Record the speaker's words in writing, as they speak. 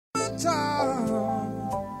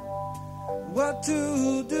taught what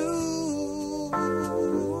to do.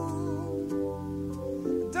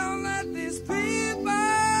 Don't let these people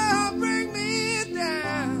bring me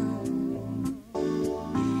down.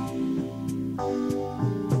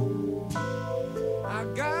 I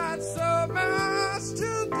got so much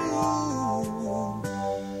to do.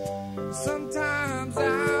 Sometimes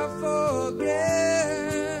I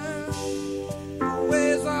forget the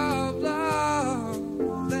ways of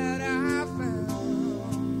love that I found.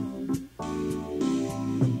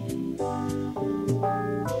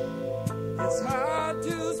 It's hard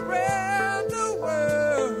to spread the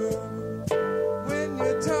word when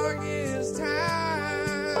your tongue is tied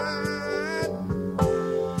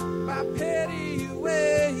by petty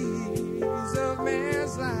ways of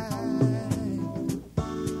man's life.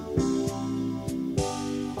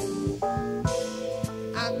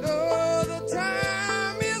 I know the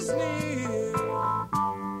time is near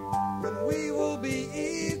when we will be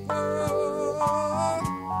equal.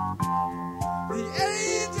 The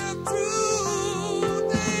age of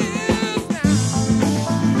truth is now.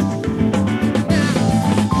 Now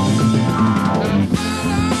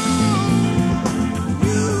follow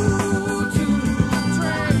you to the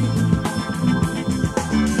train.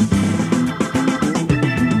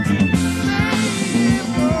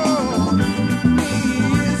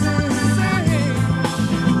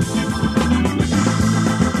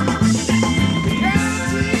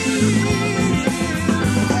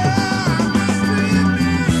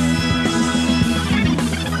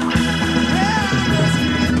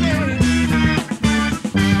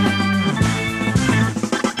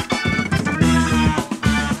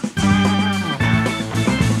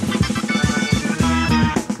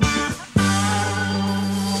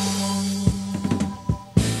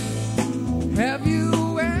 Have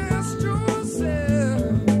you asked yourself,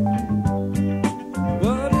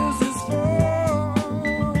 what is this for?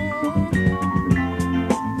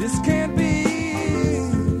 This can't be,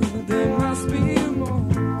 there must be more.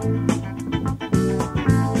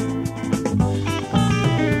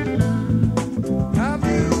 Have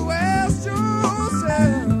you asked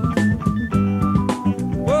yourself,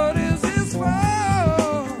 what is this for?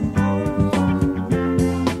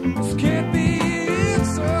 This can't be it,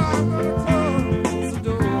 so I'm gonna close the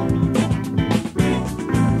door.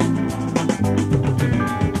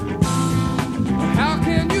 How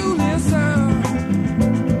can you listen?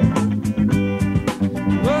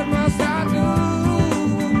 What must I do?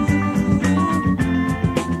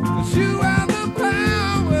 'Cause you have the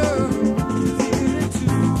power to feel it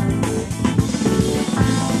too.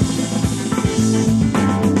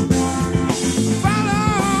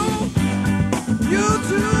 Follow you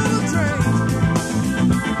to the train.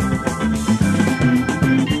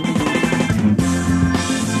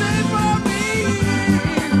 Stay for me.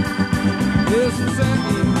 Listen to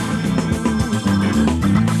me.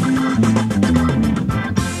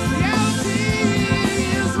 Reality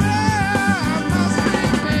is where I must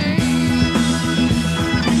remain.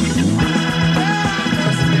 Where I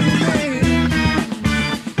must remain.